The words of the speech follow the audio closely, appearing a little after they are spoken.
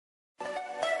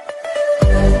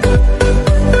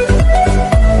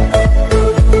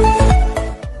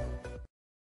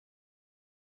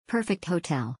Perfect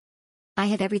hotel. I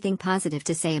have everything positive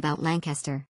to say about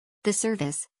Lancaster. The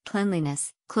service,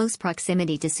 cleanliness, close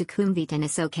proximity to Sukhumvit, and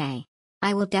is okay.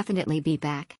 I will definitely be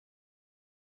back.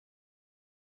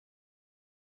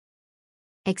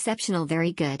 Exceptional,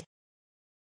 very good.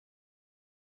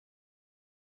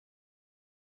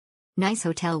 Nice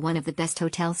hotel, one of the best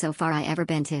hotels so far I ever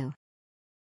been to.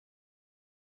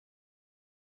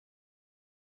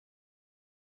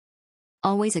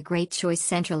 Always a great choice,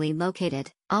 centrally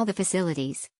located, all the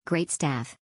facilities, great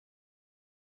staff.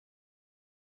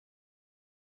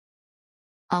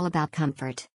 All about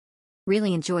comfort.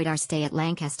 Really enjoyed our stay at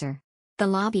Lancaster. The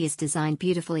lobby is designed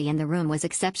beautifully and the room was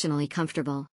exceptionally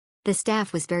comfortable. The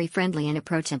staff was very friendly and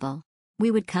approachable. We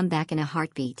would come back in a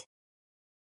heartbeat.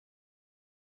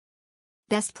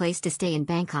 Best place to stay in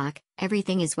Bangkok,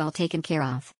 everything is well taken care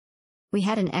of. We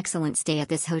had an excellent stay at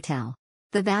this hotel.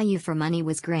 The value for money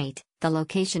was great, the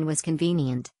location was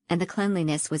convenient, and the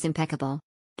cleanliness was impeccable.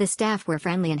 The staff were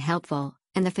friendly and helpful,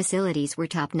 and the facilities were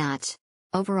top-notch.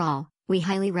 Overall, we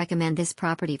highly recommend this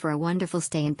property for a wonderful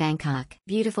stay in Bangkok.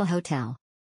 Beautiful hotel.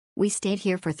 We stayed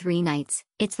here for 3 nights.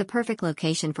 It's the perfect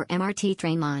location for MRT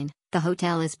train line. The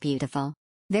hotel is beautiful.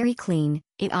 Very clean,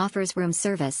 it offers room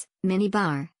service, mini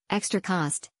bar, extra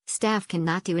cost, staff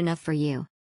cannot do enough for you.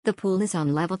 The pool is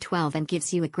on level 12 and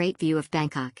gives you a great view of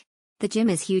Bangkok. The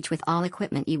gym is huge with all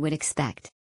equipment you would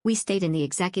expect. We stayed in the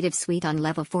executive suite on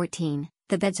level 14,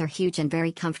 the beds are huge and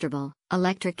very comfortable,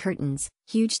 electric curtains,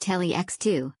 huge telly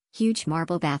X2, huge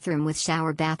marble bathroom with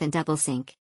shower bath and double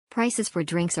sink. Prices for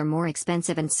drinks are more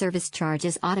expensive and service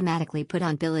charges automatically put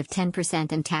on bill of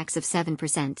 10% and tax of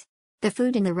 7%. The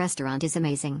food in the restaurant is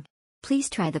amazing. Please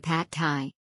try the pad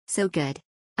thai. So good.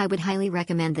 I would highly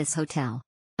recommend this hotel.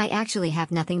 I actually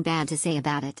have nothing bad to say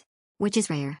about it. Which is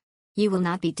rare. You will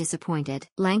not be disappointed.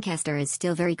 Lancaster is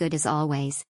still very good as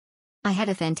always. I had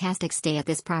a fantastic stay at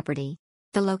this property.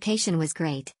 The location was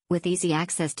great, with easy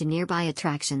access to nearby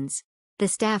attractions. The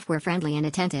staff were friendly and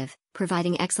attentive,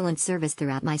 providing excellent service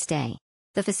throughout my stay.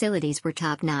 The facilities were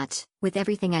top-notch, with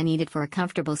everything I needed for a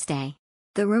comfortable stay.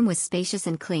 The room was spacious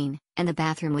and clean, and the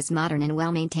bathroom was modern and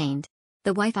well-maintained.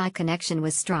 The Wi-Fi connection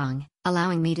was strong,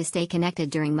 allowing me to stay connected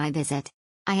during my visit.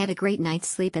 I had a great night's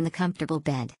sleep in the comfortable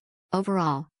bed.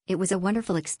 Overall, it was a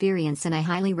wonderful experience and I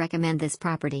highly recommend this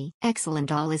property.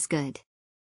 Excellent, all is good.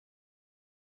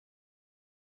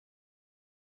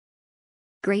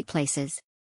 Great places.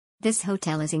 This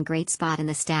hotel is in great spot and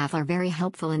the staff are very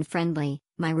helpful and friendly.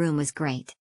 My room was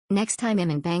great. Next time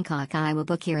I'm in Bangkok I will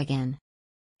book here again.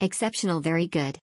 Exceptional, very good.